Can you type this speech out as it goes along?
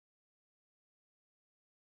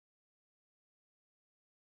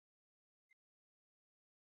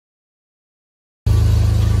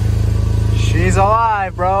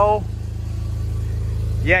alive, bro.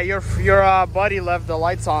 Yeah, your buddy left the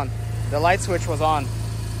lights on. The light switch was on.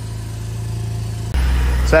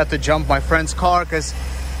 So I have to jump my friend's car because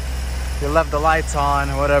he left the lights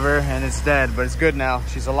on, whatever, and it's dead. But it's good now.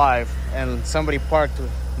 She's alive. And somebody parked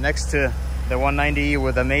next to the 190E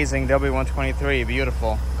with amazing W123.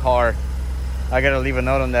 Beautiful car. I gotta leave a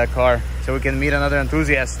note on that car so we can meet another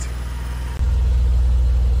enthusiast.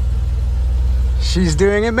 She's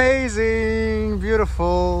doing amazing.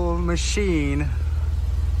 Beautiful machine.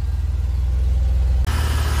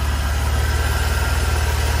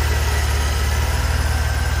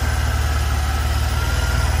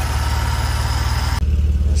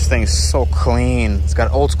 This thing's so clean. It's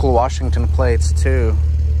got old school Washington plates too.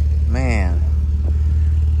 Man,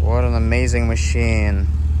 what an amazing machine.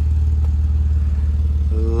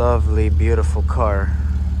 Lovely, beautiful car.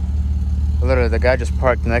 Literally, the guy just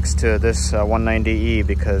parked next to this 190E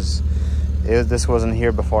because this wasn't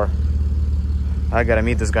here before. I gotta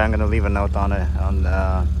meet this guy. I'm gonna leave a note on it,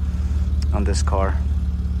 on this car.